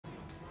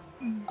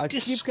I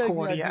keep getting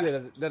the Discordia,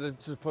 idea that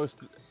it's supposed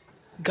to...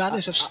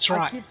 goddess of I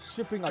strife. keep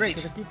tripping up Great.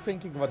 because I keep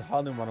thinking about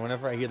Hanuman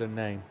whenever I hear the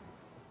name.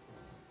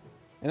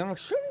 And I'm like,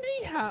 shouldn't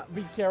he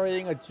be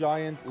carrying a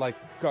giant, like,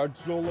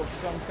 cudgel of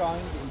some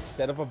kind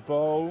instead of a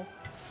bow?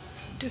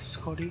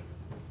 Discordia.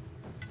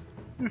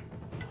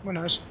 Who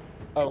knows?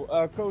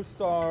 Oh,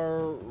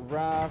 co-star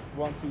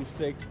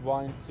Raf126,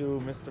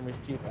 Wine2, Mr.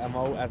 Mischief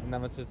MO as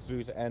Nemesis,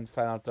 Zeus, and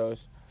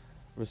Thanatos,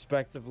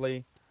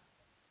 respectively.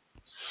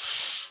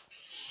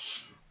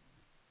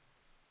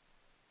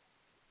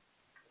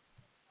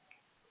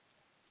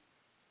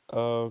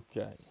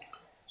 Okay.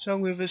 So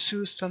we have a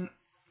Zeus on.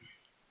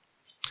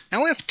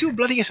 Now we have 2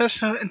 bloody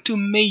assassins and 2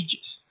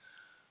 mages.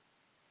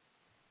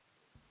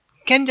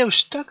 Can those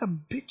stuck up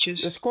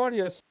bitches?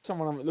 Discordia is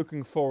someone I'm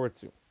looking forward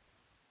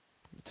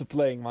to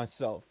playing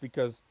myself,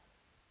 because...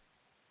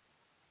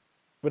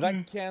 But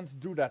I can't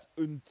do that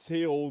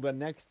until the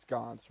next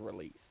card's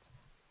released.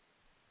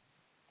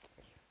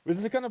 This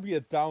is gonna be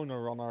a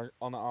downer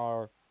on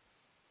our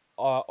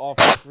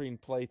off-screen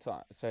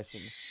playtime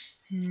sessions.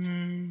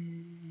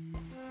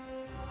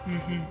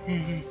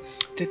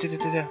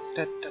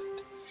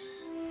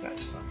 God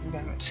fucking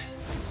damn it.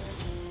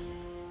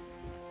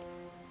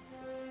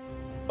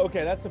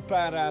 Okay, that's a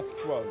badass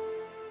quote.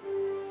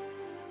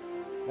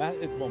 That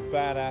is one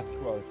badass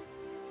quote.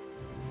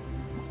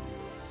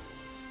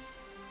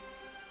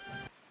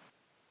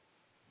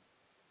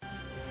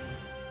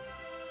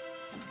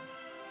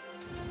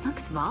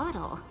 Looks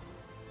volatile.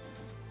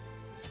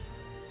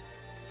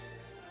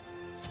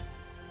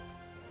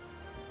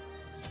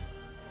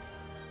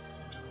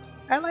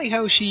 I like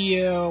how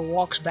she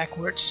walks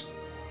backwards.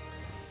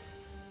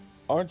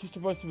 Aren't you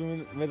supposed to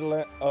be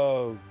middle?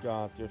 Oh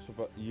god,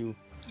 you.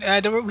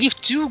 We have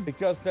 2.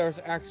 Because there's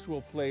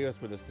actual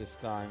players with us this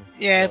time.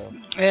 Yeah, so.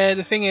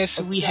 the thing is,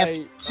 Okay, we have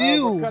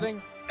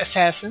 2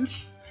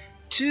 assassins,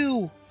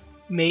 2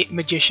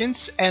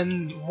 magicians,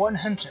 and 1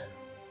 hunter.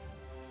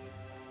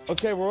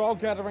 Okay, we're all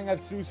gathering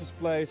at Zeus's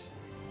place.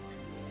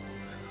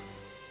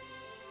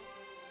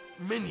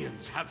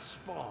 Minions have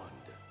spawned.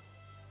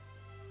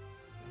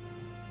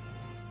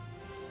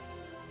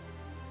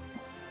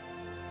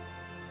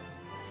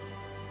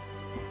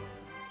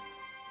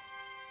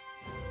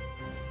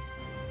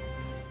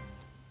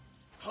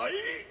 Hi!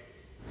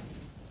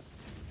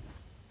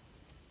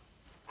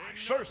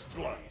 First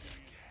blood.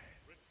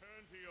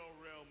 Return to your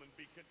realm and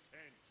be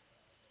content.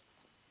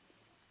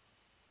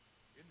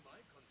 In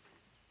my country,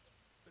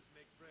 let's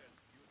make bread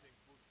using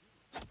wood.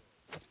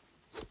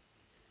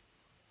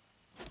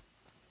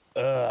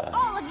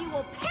 All of you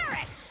will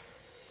perish!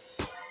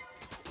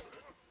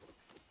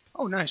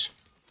 Oh, nice.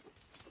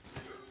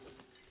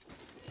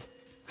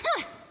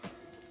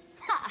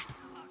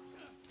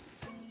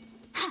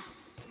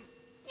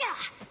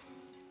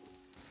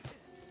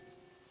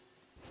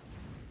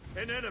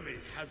 An enemy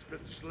has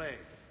been slain.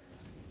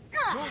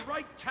 Your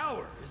right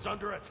tower is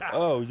under attack.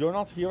 Oh, you're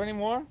not here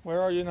anymore?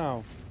 Where are you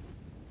now?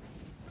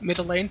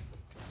 Middle lane.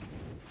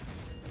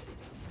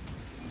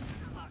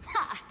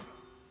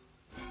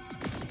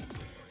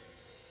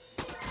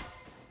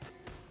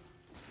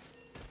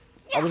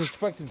 I was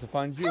expecting to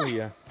find you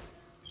here.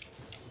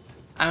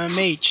 I'm a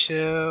mage,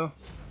 so...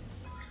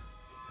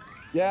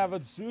 Yeah,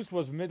 but Zeus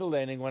was middle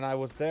laning when I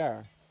was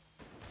there.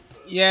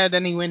 Yeah,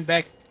 then he went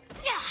back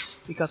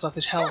because of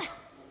his health.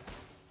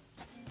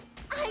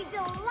 I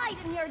delight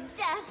in your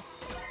deaths!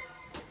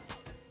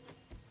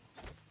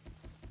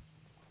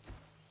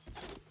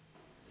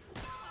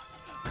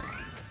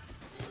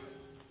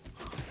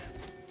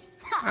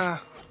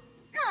 Ah.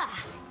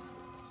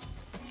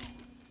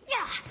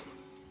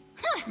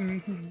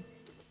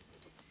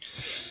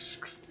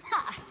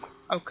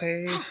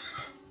 Okay.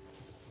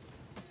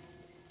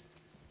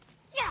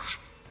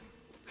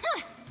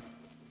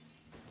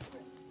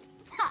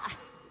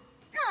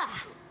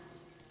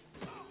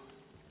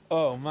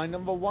 Oh, my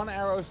number 1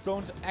 arrows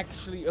don't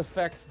actually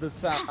affect the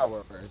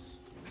towers.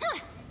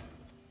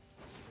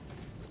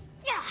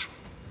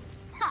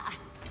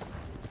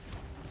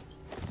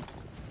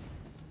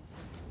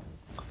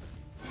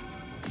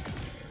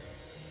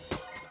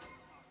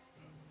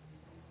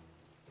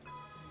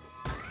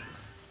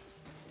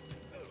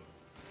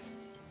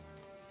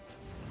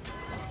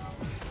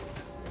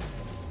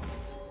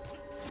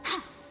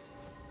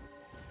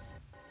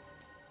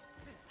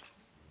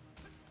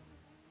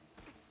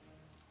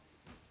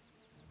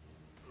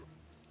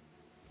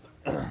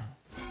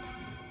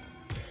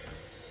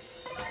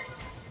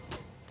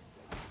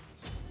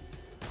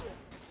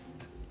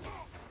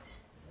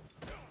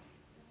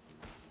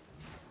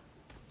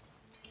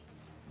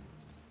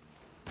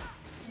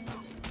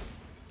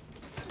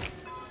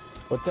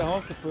 What the hell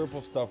is the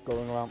purple stuff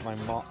going around my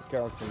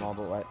character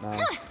model right now?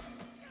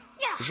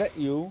 Is that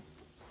you?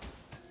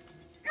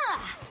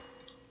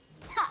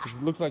 'Cause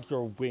it looks like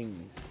your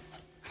wings.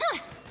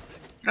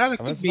 That And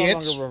could it's be no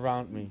it. longer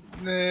around me.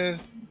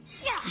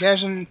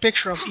 There's a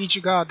picture of each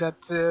god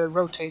that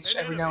rotates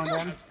every now and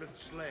then. Has been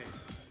slain.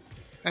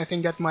 I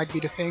think that might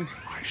be the thing.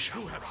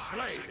 You have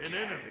slain an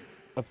enemy.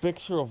 A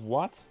picture of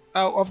what?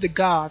 Oh, of the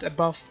god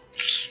above.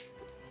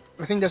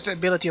 I think that's the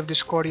ability of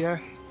Discordia.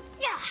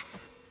 Yeah.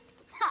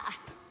 Ha.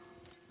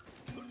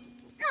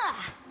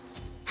 Ah.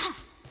 Ha.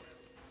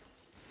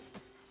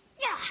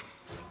 Yeah.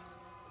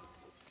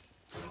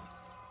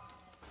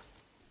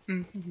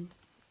 Mm-hmm.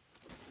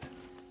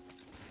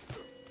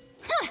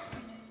 Ha.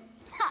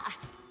 Ha.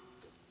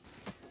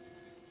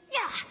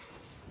 Yeah.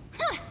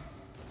 Ha.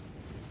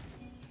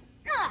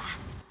 Ah.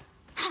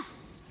 Ha.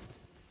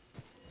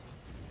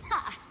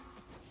 Ha.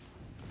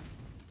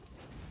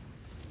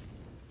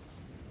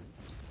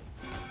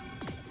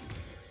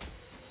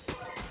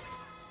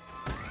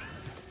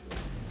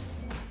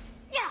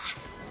 Yeah. Ah.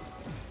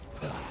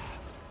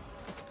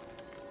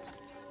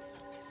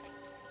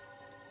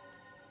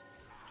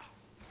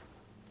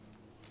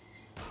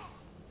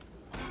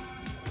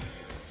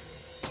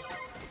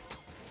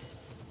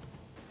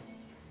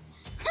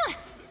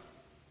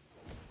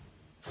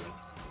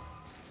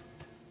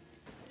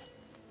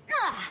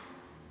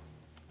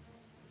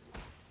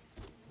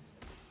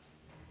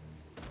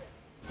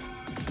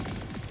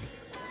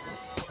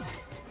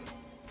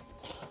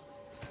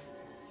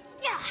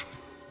 Yeah.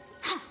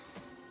 Ha.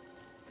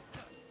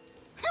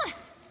 Ha.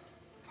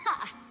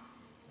 Ha.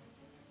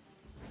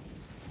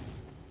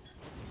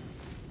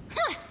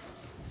 Ha.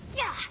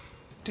 Yeah.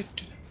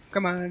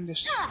 Come on,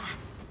 just Ah.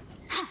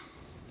 Ha.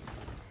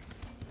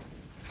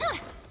 Ha.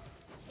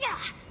 Yeah.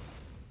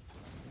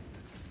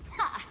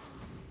 Ha.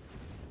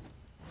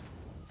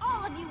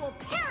 All of you will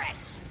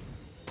perish.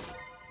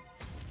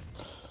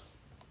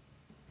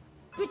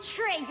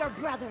 Betray your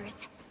brothers.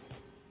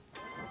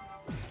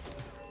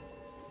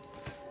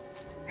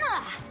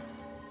 Ah.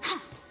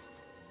 Ha.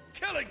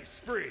 Killing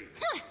spree!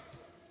 Ha.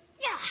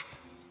 Yeah.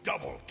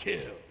 Double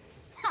kill!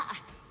 Ha.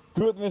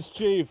 Goodness,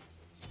 Chief.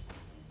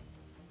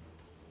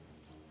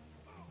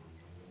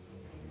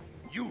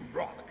 You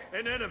rock!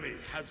 An enemy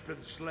has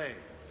been slain.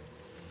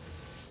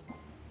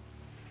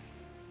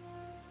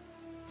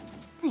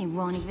 They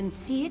won't even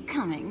see it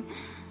coming.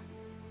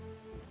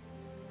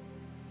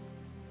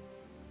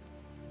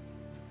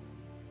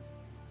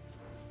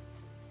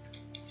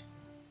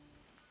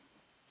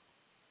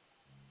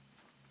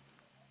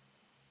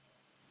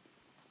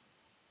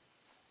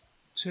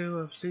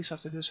 so at least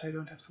after this I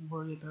don't have to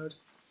worry about.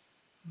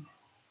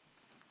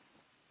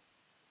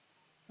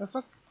 Oh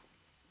fuck!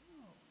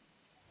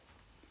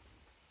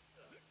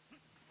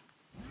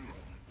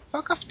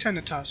 Fuck off,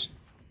 Thanatos.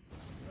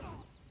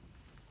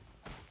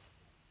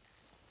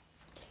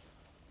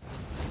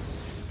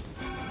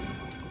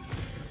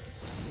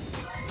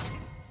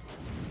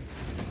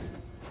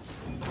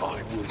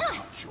 I will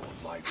cut your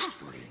life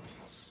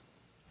strings.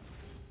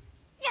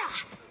 Yeah.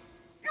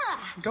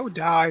 Ah. Go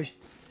die.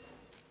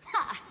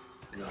 Ha.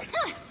 I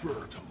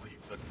prefer to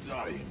leave the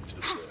dying to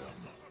them.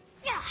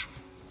 Yeah.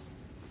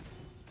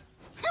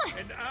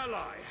 An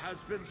ally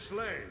has been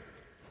slain.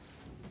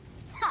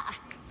 Ha.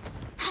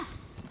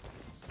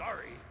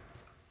 Sorry.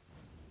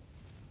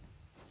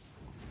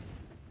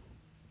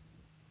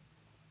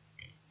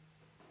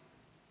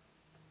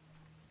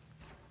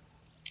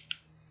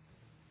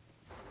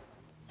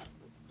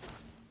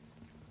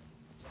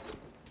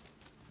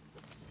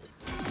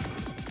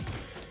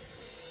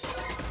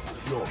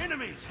 Your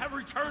Enemies have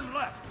returned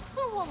left.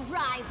 Who will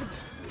rise?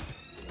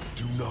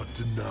 do not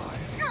deny.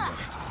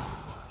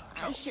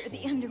 I hear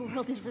the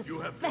underworld is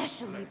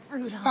especially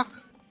brutal.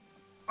 Fuck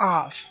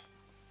off.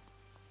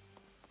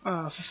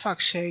 Oh, for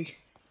fuck's sake.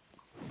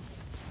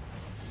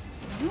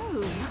 Ooh,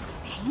 looks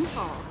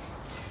painful.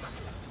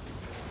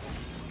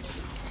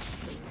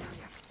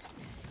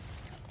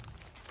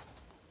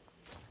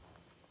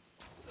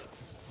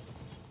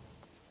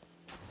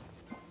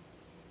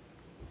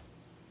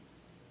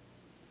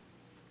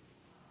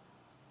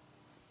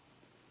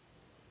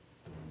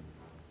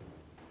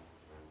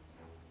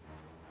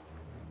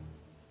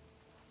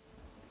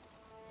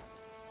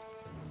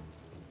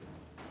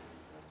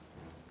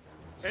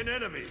 An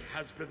enemy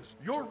has been...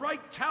 Your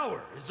right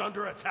tower is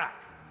under attack.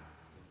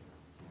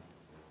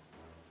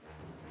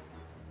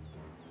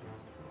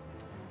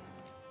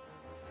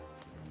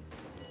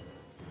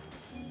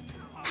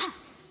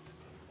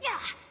 Yeah.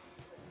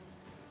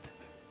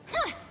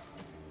 Huh.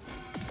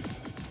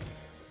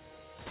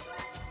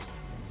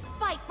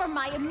 Fight for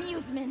my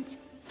amusement.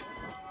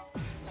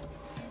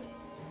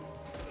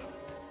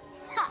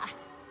 Ha.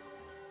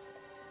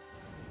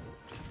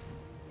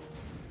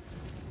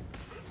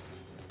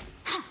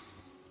 Ha.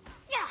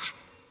 Yeah.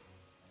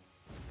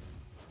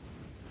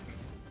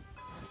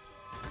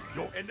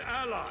 An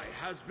ally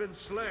has been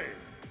slain.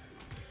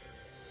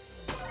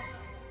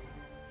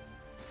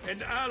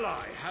 An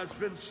ally has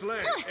been slain.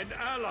 An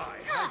ally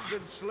has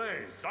been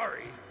slain.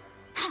 Sorry.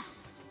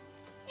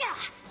 Yeah.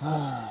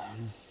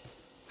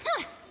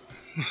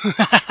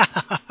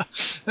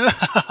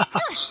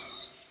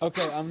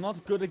 Okay, I'm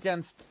not good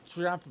against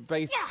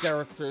trap-based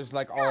characters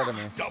like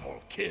Artemis.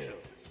 Double kill.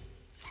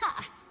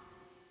 Ha.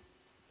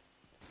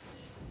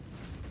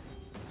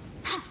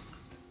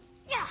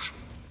 Yeah.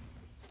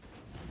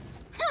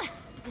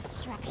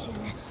 Distraction.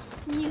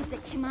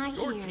 Music to my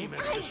Your ears. team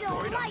has I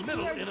destroyed a delight in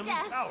middle your enemy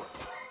death. tower.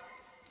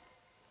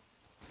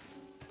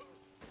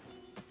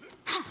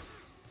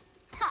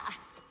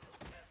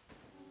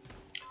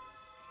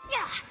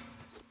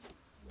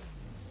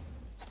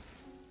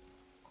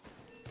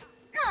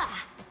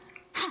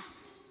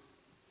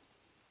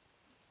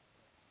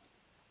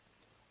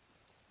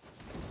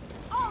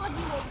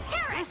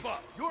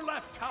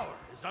 left tower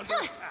is under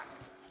attack.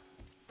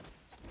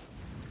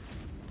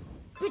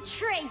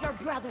 Betray your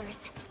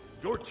brothers.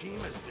 Your team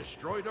has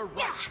destroyed a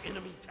right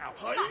enemy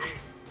tower.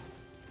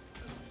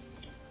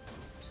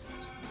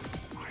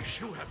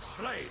 You have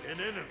slain an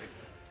enemy.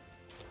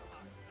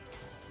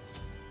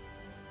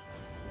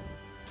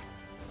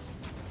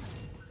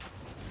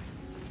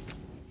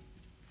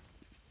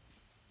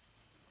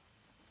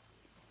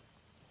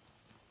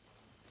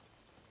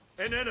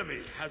 An enemy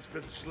has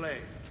been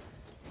slain.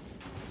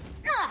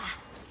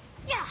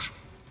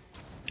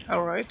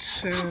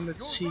 Alright,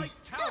 let's see. Your right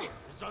tower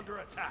is under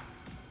attack.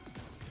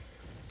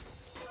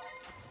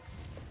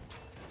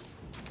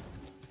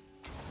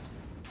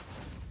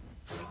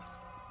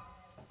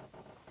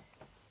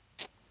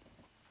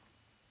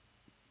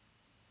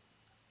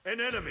 An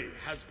enemy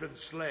has been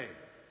slain.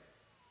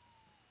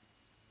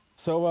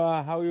 So,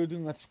 how are you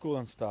doing at school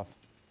and stuff?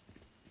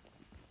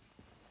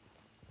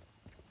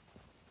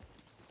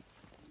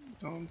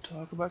 Don't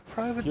talk about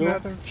private You?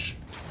 matters.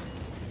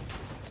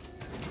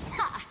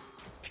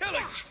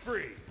 Killing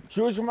spree.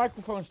 Sure, is your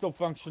microphone still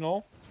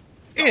functional?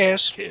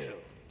 Yes. Kill.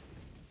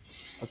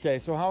 Okay,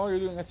 so how are you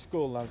doing at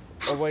school? Like,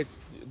 oh wait,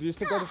 do you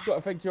still go to school? I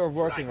think you're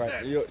working,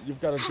 right?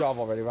 You've got a job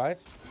already,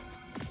 right?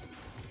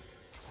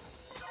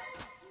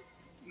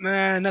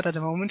 Not at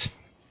the moment.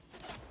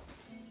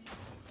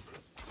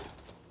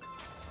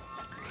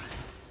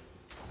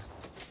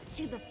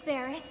 To the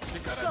fairest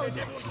goes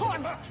the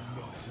torment.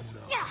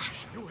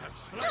 You have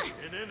slain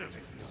an enemy.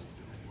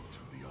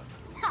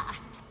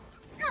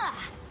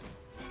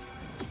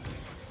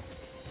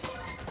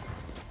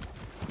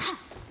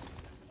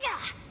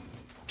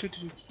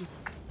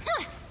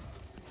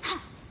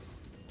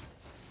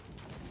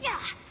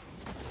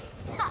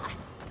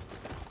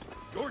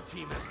 Your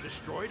team has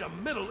destroyed a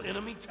middle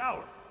enemy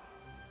tower.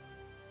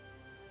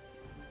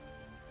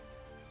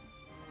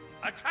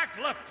 Attack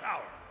left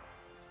tower.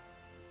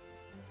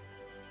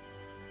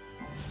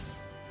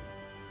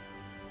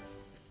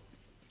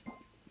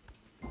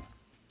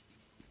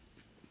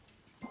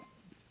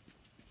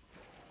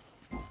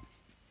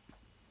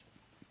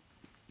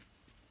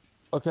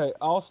 Okay,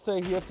 I'll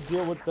stay here to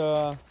deal with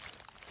the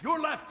Your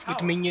left tower.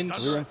 With minions.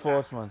 is under attack.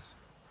 reinforcements.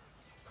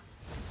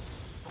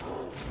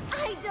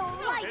 I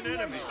delight An in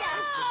your enemy death.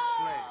 has been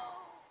slain.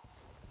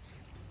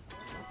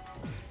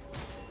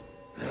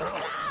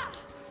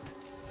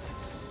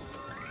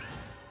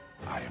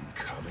 I am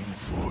coming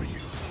for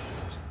you.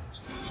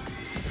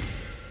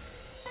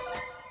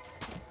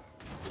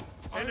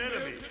 An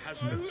enemy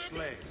has been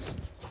slain.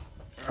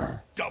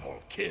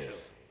 Double kill.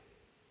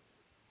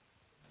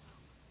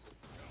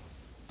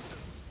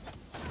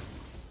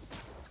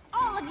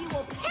 All of you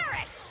will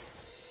perish.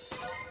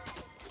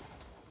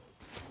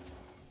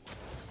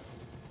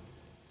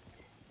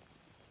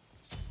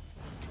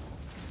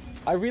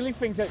 I really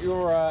think that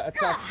your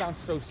attack sounds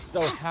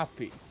so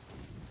happy.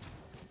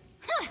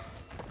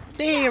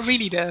 They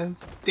really do.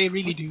 They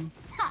really do.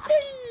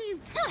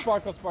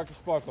 Sparkle, sparkle,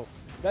 sparkle.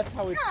 That's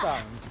how it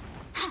sounds.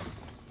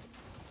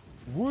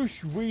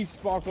 Whoosh, wee,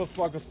 sparkle,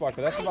 sparkle,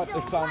 sparkle. That's about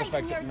the sound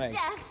effect it makes.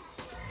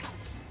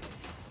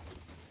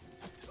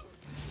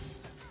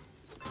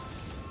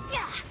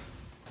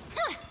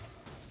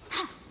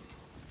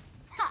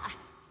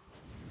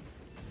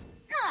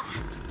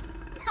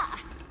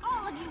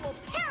 All of you will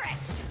perish.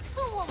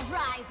 Who will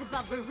rise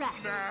above the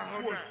rest?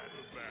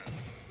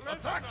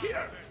 Attack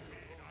here.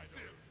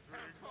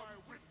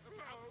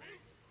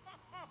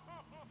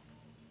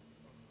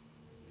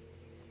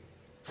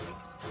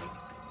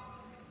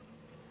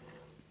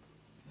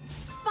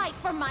 Fight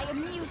for my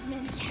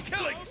amusement.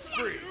 Killing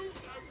spree.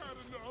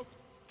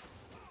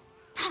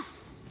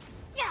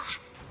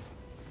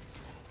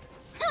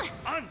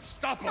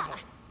 Unstoppable.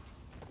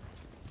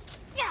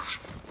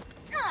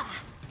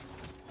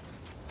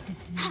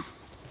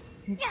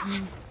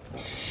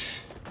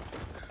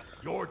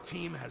 Your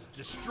team has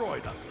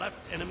destroyed a left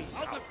enemy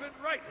tower. I'll defend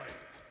right lane.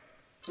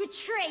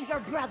 Betray your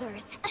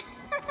brothers.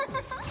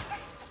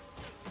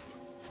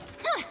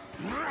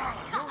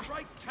 Your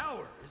right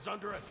tower is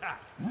under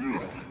attack.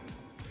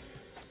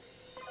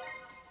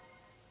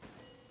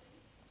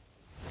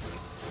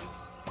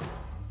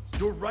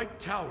 Your right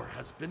tower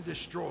has been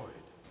destroyed.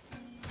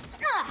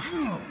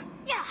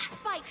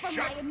 Fight for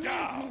Shut my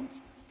down.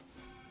 amusement.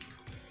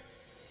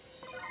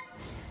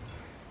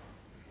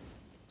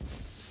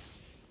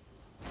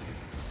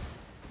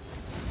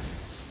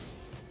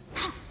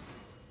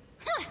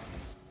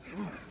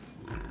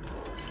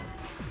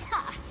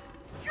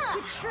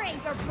 Betray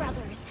your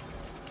brothers.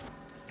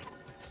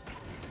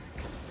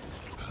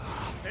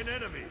 An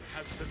enemy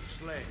has been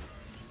slain.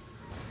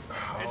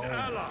 An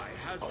ally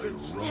has been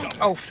slain.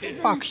 Oh,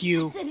 fuck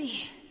you.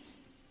 City.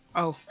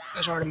 Oh,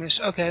 that's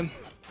Artemis. Okay.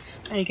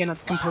 I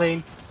cannot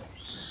complain.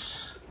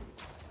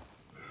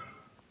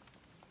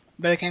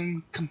 But I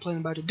can complain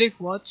about the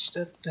dickwads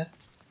that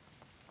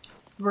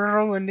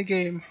ruin the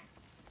game.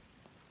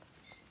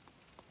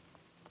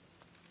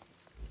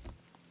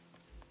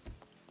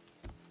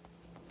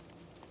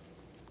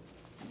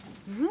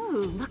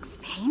 Ooh, looks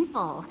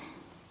painful.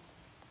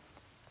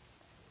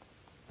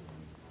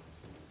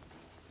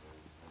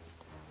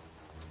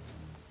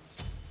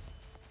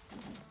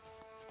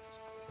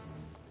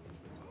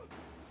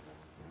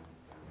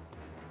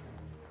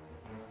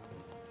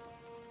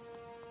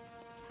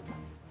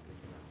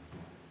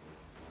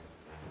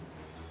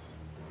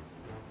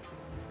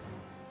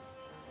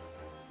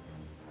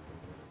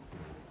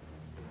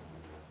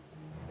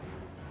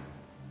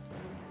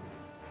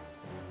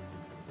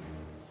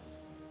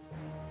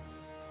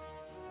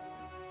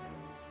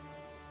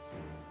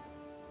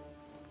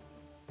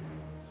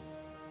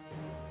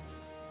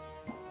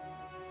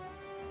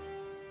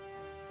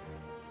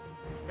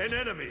 An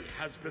enemy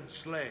has been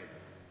slain.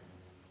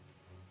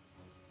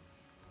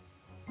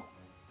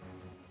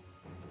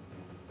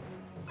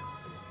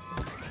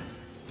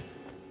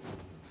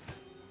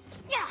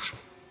 Yeah.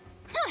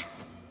 Huh.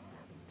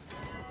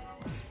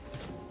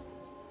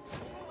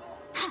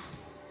 Huh.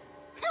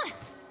 Huh.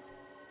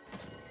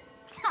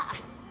 Ha.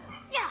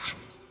 Yeah.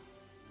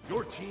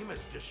 Your team has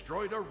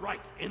destroyed a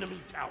right enemy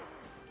tower.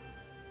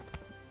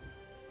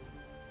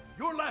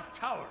 Your left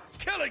tower,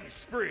 killing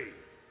spree.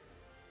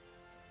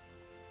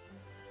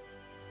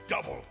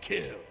 Double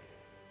kill.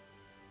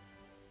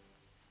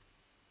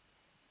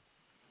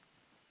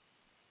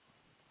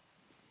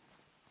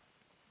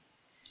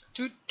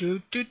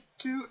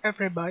 Do,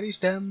 everybody's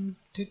dumb.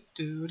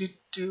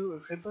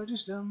 Do,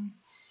 everybody's dumb.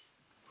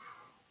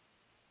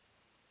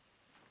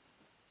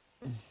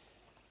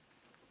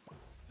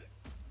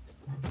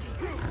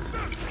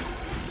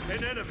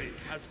 An enemy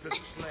has been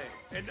slain.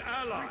 An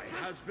ally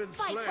has been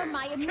Fight slain. for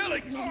my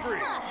Killing amusement. spree.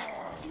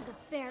 To the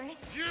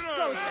fairest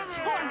goes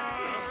the torment.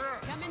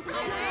 Come into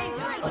my range.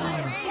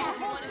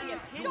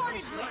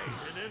 Slain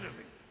an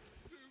enemy.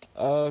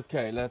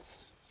 Okay,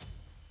 let's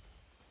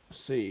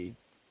see.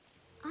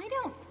 I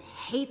don't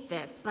hate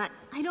this, but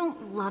I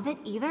don't love it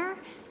either.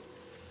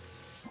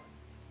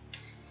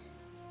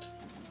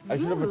 I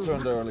should have Ooh,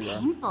 returned looks earlier.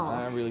 painful.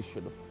 I really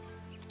should have.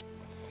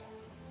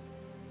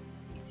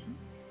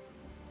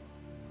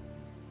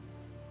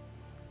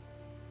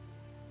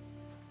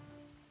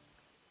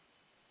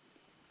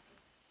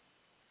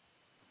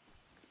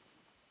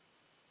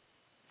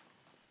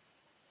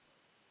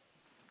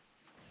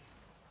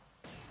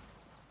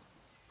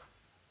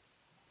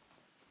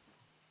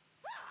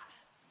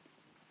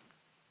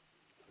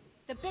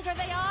 The bigger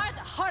they are, the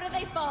harder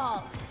they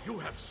fall. You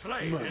have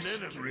slain My an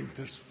enemy. strength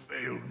has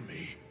failed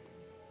me.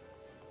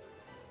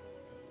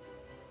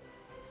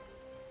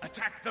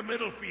 Attack the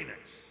middle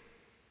phoenix.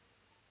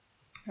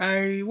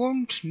 I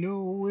won't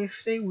know if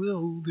they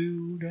will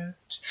do that.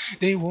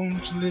 They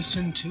won't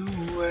listen to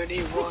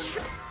anyone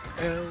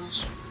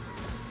else.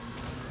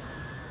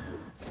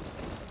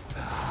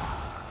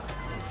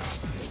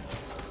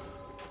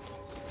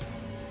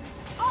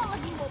 All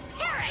of you will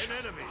perish. An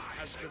enemy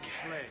has been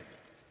slain.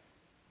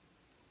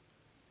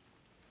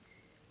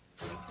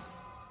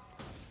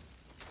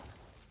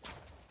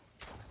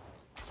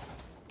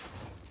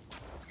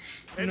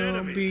 An No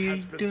enemy be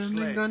has been them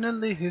slain. gonna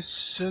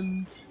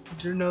listen.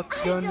 They're not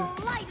I gonna.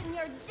 delight in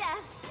your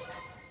death.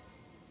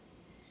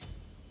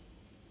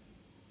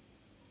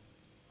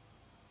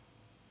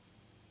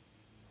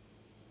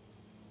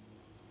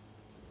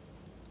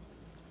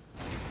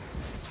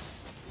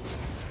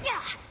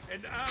 Yeah.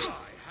 An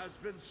ally has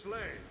been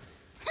slain.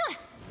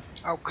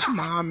 Oh, come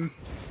on.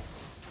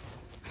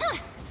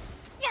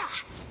 Yeah.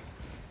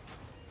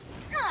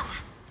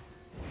 Ah.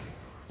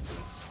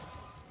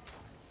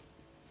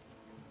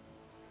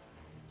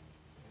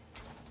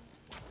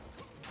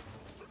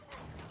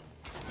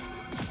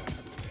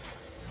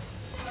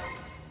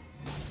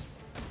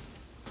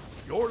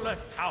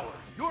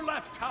 Your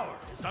left tower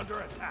is under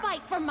attack.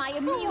 Fight for my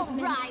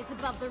amusement. Rise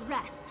above the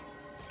rest.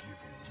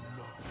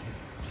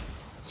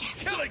 Yes,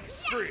 Killing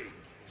yes, spree.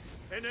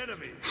 yes. An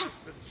enemy has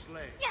been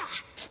slain. Yeah.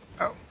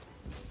 Oh,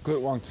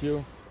 Good one,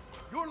 Q.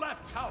 Your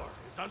left tower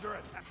is under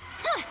attack.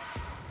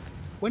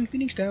 one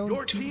Phoenix down,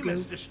 Your two team to go.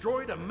 has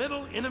destroyed a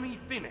middle enemy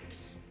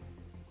phoenix.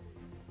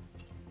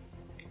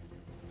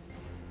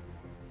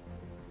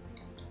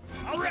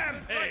 A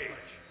rampage!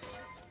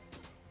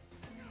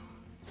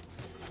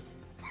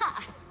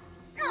 Ha.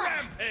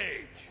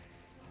 Rampage!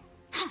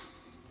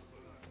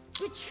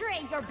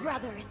 Betray your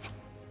brothers.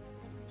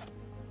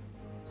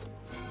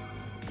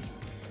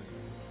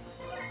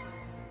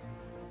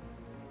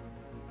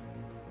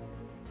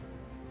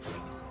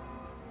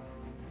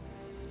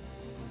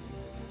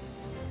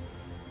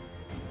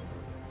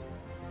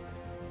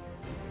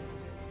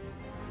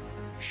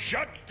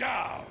 Shut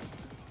down!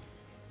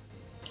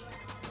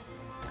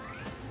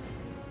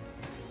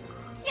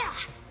 Yeah.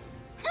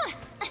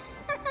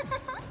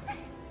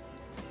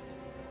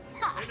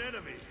 An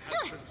enemy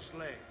has been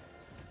slain.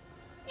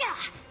 Yeah.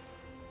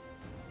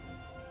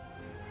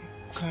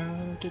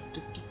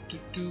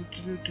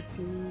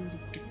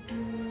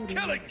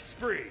 Killing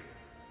spree!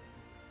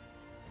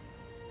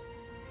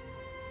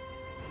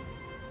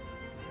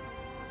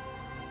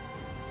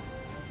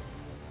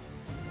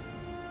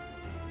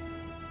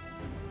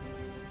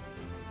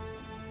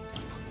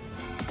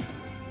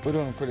 We're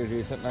doing pretty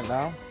decent right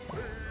now.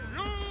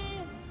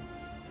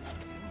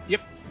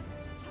 Yep.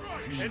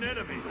 An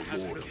enemy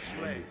has been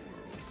slain.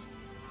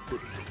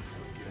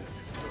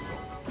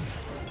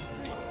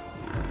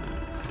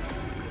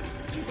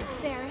 To the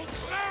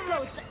fairest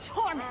goes the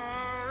torment.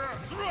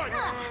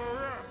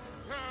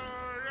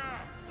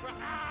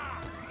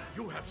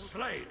 You have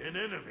slain an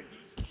enemy.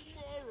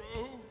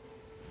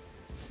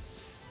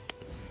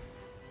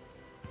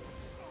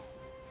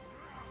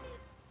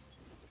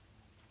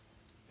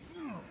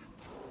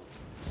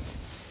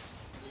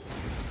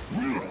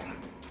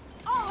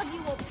 All of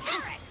you will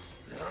perish.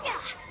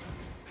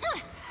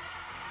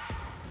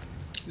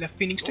 Yeah. Left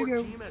Phoenix to Your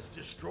go. team has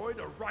destroyed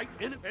a right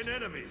enemy. An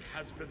enemy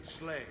has been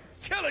slain.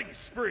 Killing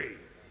spree.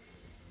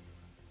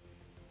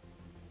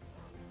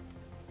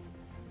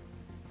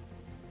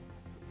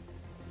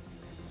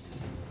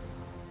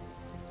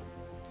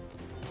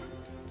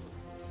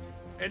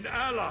 An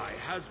ally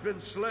has been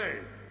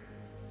slain.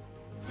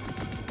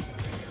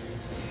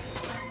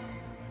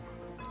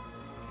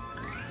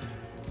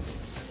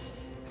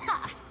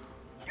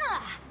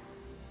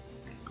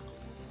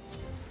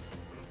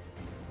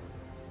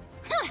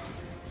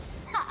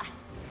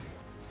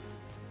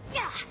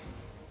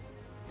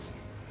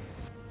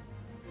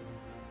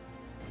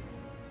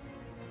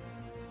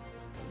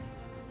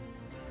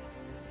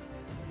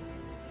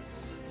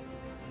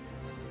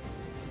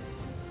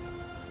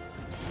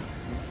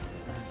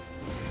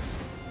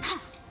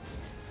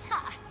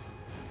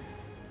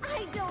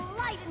 I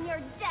delight in your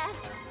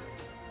death.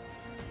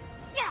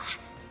 Yeah.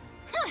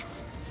 Huh.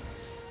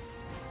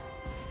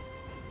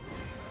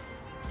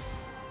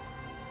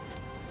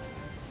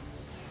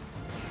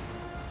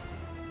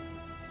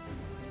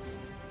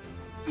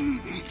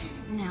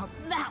 Now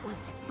that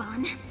was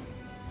fun.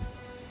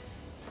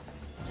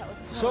 That was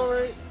close.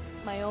 Sorry.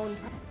 My own.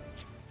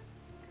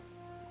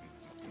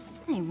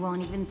 They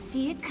won't even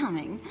see it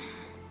coming.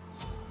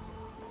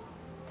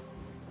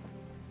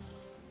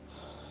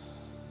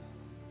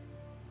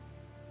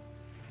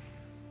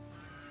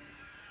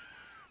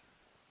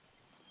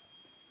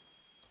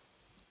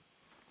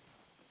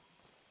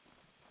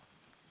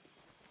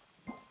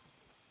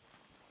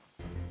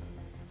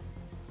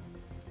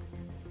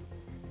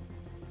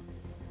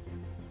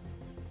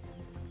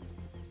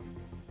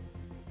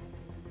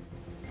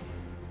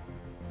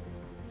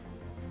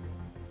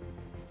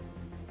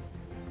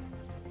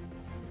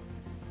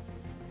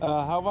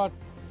 How about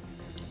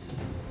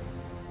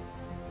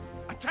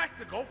Attack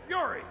the Gulf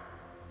Fury.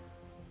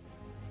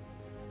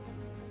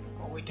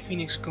 Oh wait, the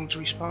Phoenix is going to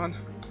respawn.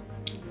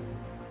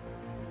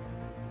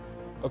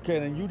 okay?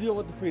 Then you deal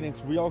with the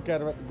Phoenix. We all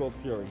gather at the Gold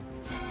Fury.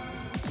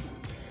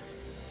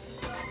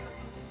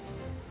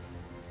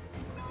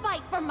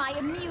 Fight for my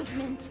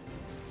amusement.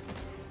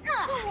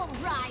 Who will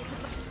rise?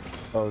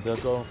 Oh, they're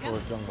going for a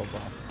jungle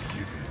bomb.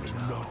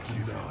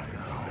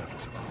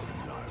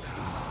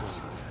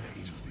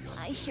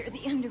 I hear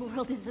the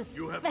underworld is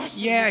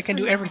especially. Yeah, I can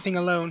do free. everything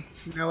alone.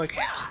 No, I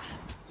can't.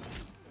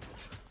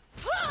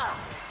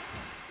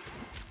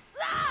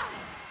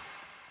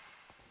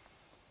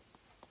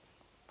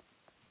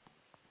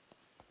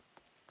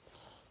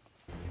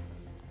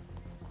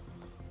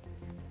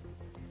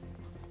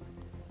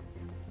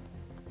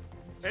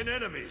 An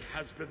enemy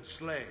has been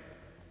slain.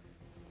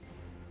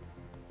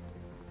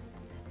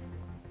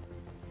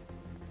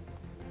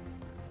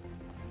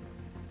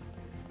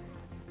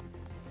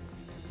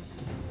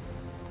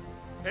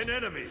 An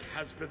enemy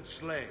has been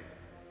slain.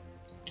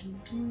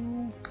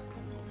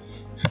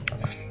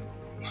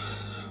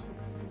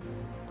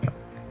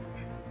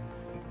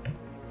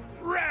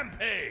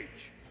 Rampage!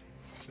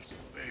 This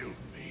failed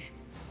me.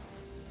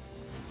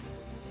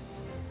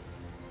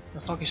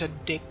 The fuck is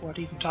that dick? What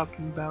are you even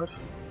talking about?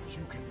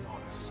 You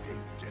cannot escape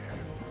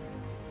death.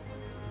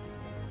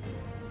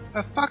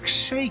 For fuck's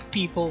sake,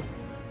 people!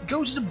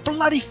 Go to the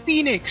bloody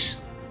Phoenix!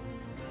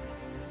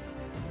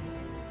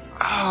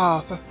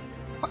 Ah, for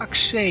fuck's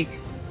sake!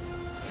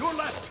 Your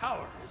left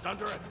tower is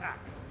under attack.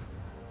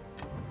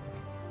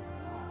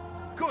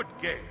 Good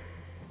game.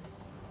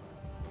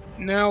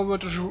 No,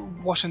 it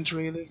wasn't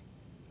really.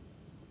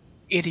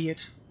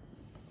 Idiot.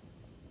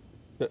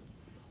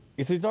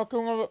 Is he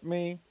talking about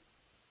me?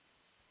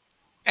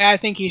 I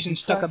think he's in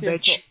stuck a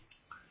bitch.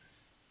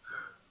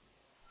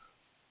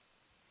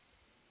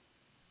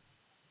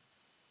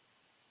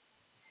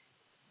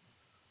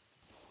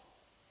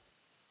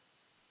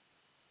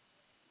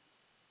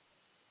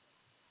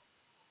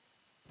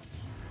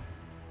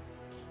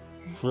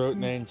 Fruit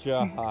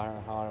Ninja,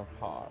 har har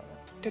har.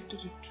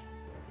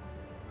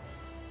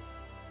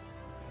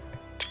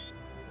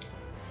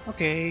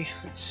 Okay,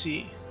 let's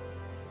see.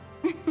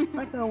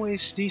 Like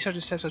always, these are the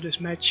stats of this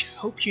match.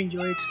 Hope you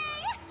enjoyed,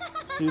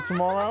 See you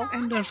tomorrow.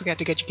 and don't forget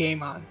to get your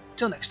game on.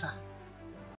 Till next time.